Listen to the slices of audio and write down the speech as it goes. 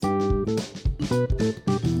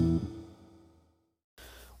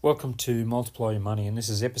Welcome to Multiply Your Money, and this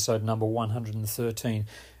is episode number 113.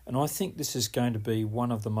 And I think this is going to be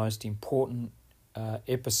one of the most important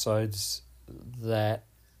episodes that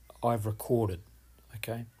I've recorded.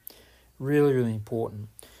 Okay, really, really important.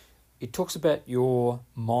 It talks about your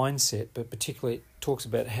mindset, but particularly it talks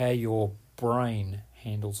about how your brain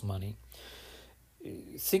handles money.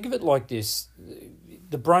 Think of it like this: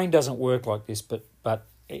 the brain doesn't work like this, but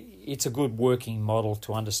it's a good working model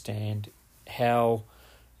to understand how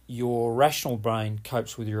your rational brain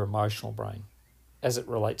copes with your emotional brain as it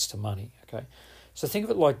relates to money, okay? So think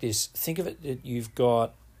of it like this. Think of it that you've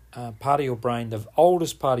got part of your brain, the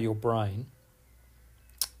oldest part of your brain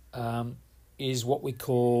is what we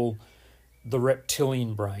call the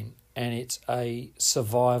reptilian brain, and it's a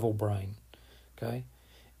survival brain, okay?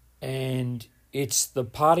 And it's the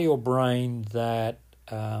part of your brain that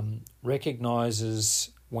recognizes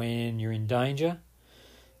when you're in danger.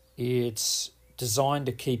 It's designed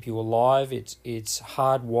to keep you alive. It's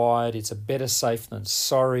hardwired. It's a better safe than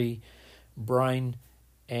sorry brain,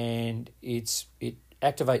 and it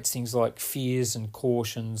activates things like fears and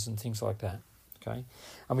cautions and things like that. Okay,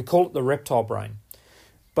 and we call it the reptile brain.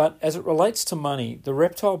 But as it relates to money, the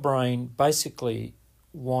reptile brain basically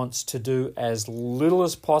wants to do as little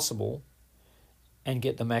as possible and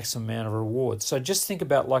get the maximum amount of reward. So just think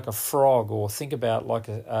about like a frog, or think about like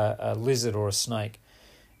a lizard or a snake.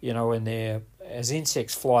 You know, when as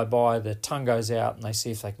insects fly by, the tongue goes out and they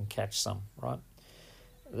see if they can catch some, right?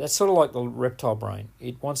 That's sort of like the reptile brain.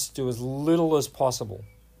 It wants to do as little as possible,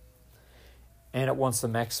 and it wants the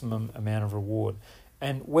maximum amount of reward.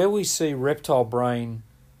 And where we see reptile brain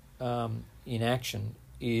in action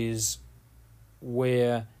is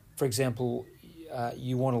where, for example,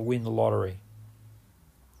 you want to win the lottery.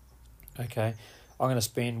 Okay, I'm going to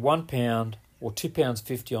spend £1 or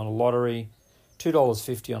 £2.50 on a lottery,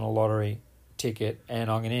 $2.50 on a lottery ticket,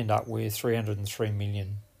 and I'm going to end up with 303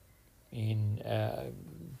 million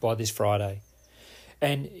by this Friday.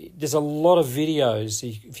 And there's a lot of videos,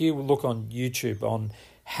 if you look on YouTube, on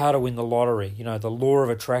how to win the lottery, you know, the law of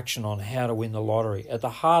attraction on how to win the lottery. At the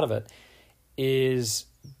heart of it is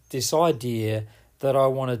this idea that I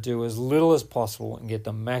want to do as little as possible and get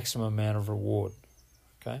the maximum amount of reward,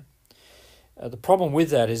 okay? The problem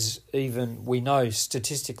with that is, even we know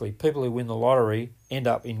statistically, people who win the lottery end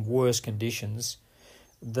up in worse conditions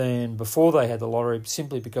than before they had the lottery,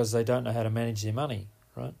 simply because they don't know how to manage their money,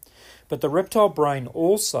 right? But the reptile brain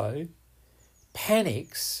also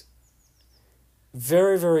panics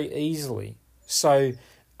very, very easily. So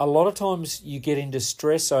a lot of times you get into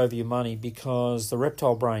stress over your money because the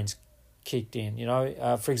reptile brain's kicked in. You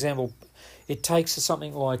know, for example, it takes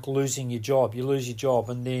something like losing your job. You lose your job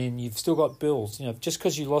and then you've still got bills. You know, just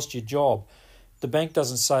because you lost your job, the bank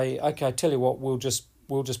doesn't say, okay, tell you what, we'll just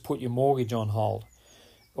put your mortgage on hold.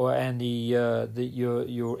 And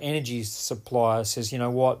your energy supplier says, you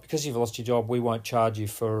know what, because you've lost your job, we won't charge you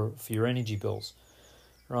for your energy bills,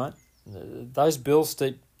 right? Those bills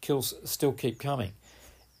still keep coming.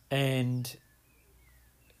 And,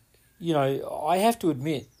 you know, I have to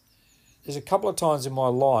admit, there's a couple of times in my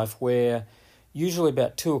life where, usually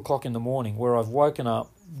about 2 o'clock in the morning, where I've woken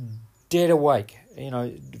up dead awake, you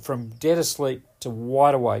know, from dead asleep to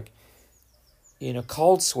wide awake in a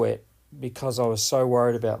cold sweat because I was so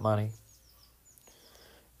worried about money.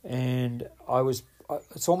 And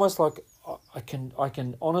it's almost like I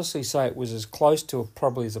can honestly say it was as close to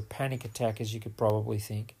probably as a panic attack as you could probably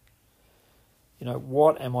think. You know,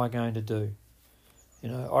 what am I going to do? You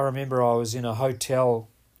know, I remember I was in a hotel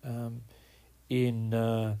in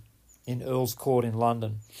Earl's Court in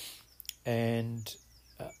London, and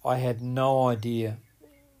I had no idea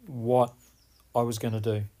what I was going to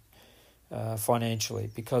do financially,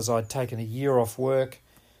 because I'd taken a year off work,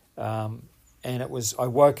 and I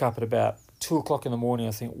woke up at about 2 o'clock in the morning.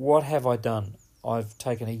 I think, what have I done? I've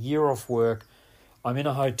taken a year off work. I'm in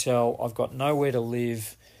a hotel. I've got nowhere to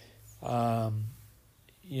live.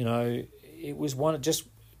 You know, it was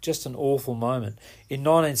just an awful moment. In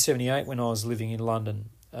 1978, when I was living in London,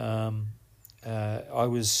 I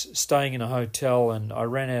was staying in a hotel and I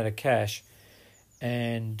ran out of cash.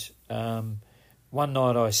 And one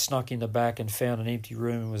night I snuck in the back and found an empty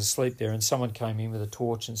room and was asleep there. And someone came in with a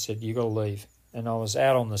torch and said, "You got to leave." And I was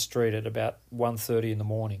out on the street at about 1:30 in the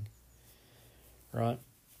morning, right?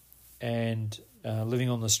 And living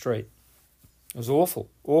on the street. It was awful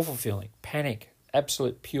feeling, panic,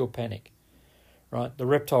 absolute pure panic, right? The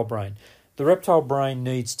reptile brain. The reptile brain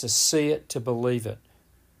needs to see it to believe it,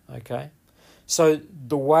 okay? So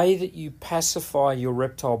the way that you pacify your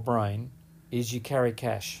reptile brain is you carry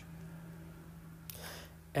cash.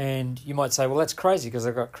 And you might say, well, that's crazy because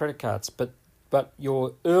I've got credit cards. But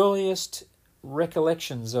your earliest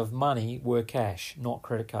recollections of money were cash, not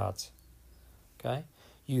credit cards. Okay?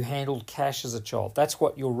 You handled cash as a child. That's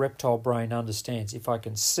what your reptile brain understands. If I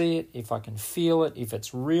can see it, if I can feel it, if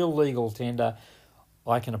it's real legal tender,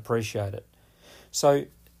 I can appreciate it. So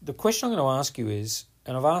the question I'm going to ask you is,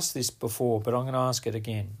 and I've asked this before, but I'm going to ask it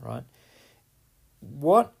again, right?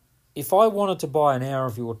 What if I wanted to buy an hour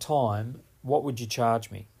of your time, what would you charge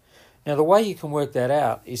me? Now, the way you can work that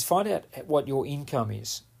out is find out what your income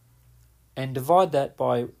is and divide that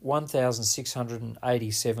by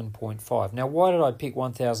 1,687.5. Now, why did I pick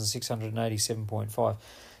 1,687.5?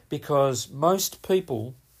 Because most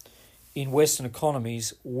people in Western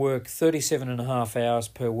economies work 37.5 hours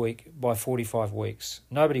per week by 45 weeks.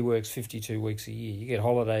 Nobody works 52 weeks a year. You get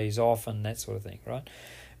holidays off and that sort of thing, right?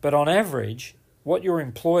 But on average, what your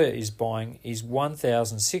employer is buying is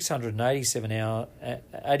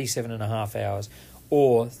 1,687.5 hours,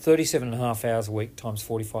 or 37.5 hours a week times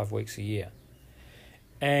 45 weeks a year.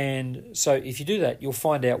 And so if you do that, you'll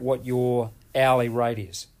find out what your hourly rate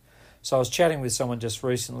is. So I was chatting with someone just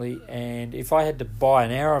recently, and if I had to buy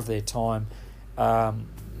an hour of their time,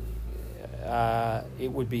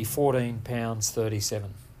 it would be £14.37,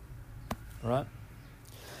 right?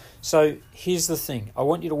 So here's the thing. I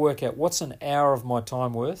want you to work out what's an hour of my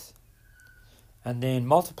time worth, and then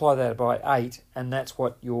multiply that by 8, and that's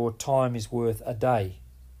what your time is worth a day,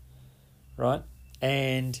 right?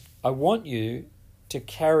 And I want you to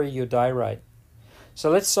carry your day rate. So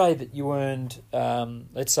let's say that you earned,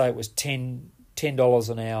 let's say it was $10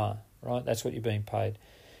 an hour, right? That's what you're being paid.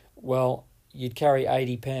 Well, you'd carry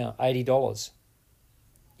 $80.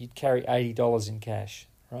 You'd carry $80 in cash,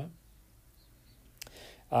 right?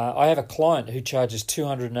 I have a client who charges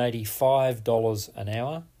 $285 an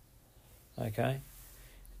hour, okay?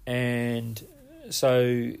 And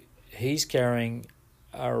so he's carrying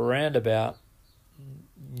around about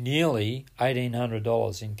nearly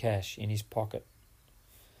 $1,800 in cash in his pocket,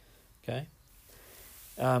 okay?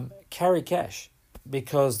 Carry cash,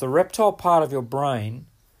 because the reptile part of your brain,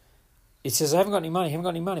 it says, I haven't got any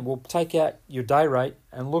money. Well, take out your day rate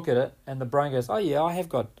and look at it, and the brain goes, oh yeah, I have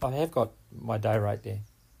got my day rate there.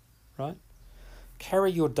 Right?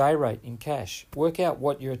 Carry your day rate in cash. Work out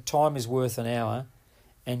what your time is worth an hour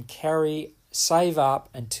and save up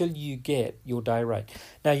until you get your day rate.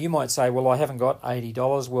 Now, you might say, well, I haven't got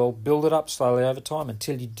 $80. Well, build it up slowly over time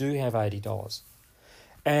until you do have $80.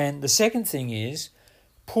 And the second thing is,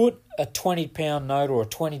 put a £20 note or a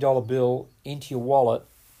 $20 bill into your wallet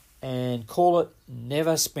and call it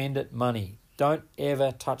never spend it money. Don't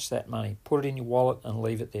ever touch that money. Put it in your wallet and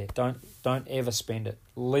leave it there. Don't ever spend it.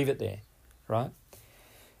 Leave it there, right?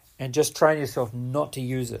 And just train yourself not to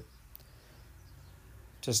use it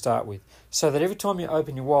to start with, so that every time you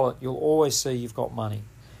open your wallet, you'll always see you've got money.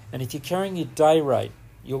 And if you're carrying your day rate,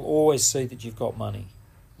 you'll always see that you've got money,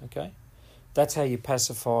 okay? That's how you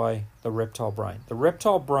pacify the reptile brain. The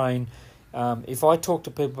reptile brain, if I talk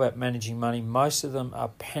to people about managing money, most of them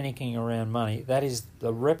are panicking around money. That is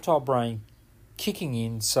the reptile brain kicking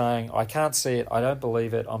in, saying, I can't see it, I don't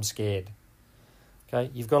believe it, I'm scared. Okay,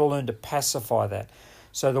 you've got to learn to pacify that.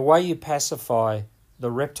 So the way you pacify the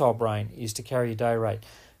reptile brain is to carry your day rate,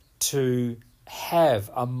 to have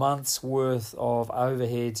a month's worth of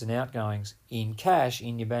overheads and outgoings in cash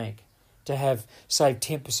in your bank, to have save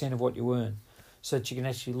 10% of what you earn, so that you can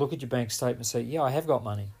actually look at your bank statement and say, yeah, I have got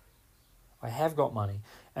money. I have got money.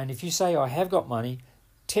 And if you say I have got money,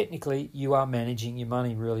 technically you are managing your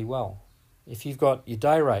money really well. If you've got your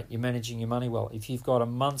day rate, you're managing your money well. If you've got a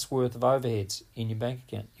month's worth of overheads in your bank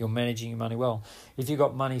account, you're managing your money well. If you've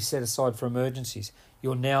got money set aside for emergencies,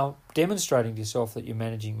 you're now demonstrating to yourself that you're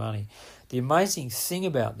managing money. The amazing thing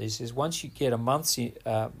about this is once you get once you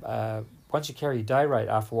carry your day rate,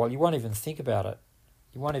 after a while, you won't even think about it.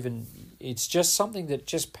 It's just something that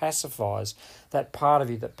just pacifies that part of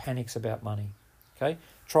you that panics about money. Okay?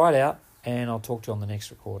 Try it out, and I'll talk to you on the next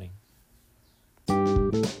recording.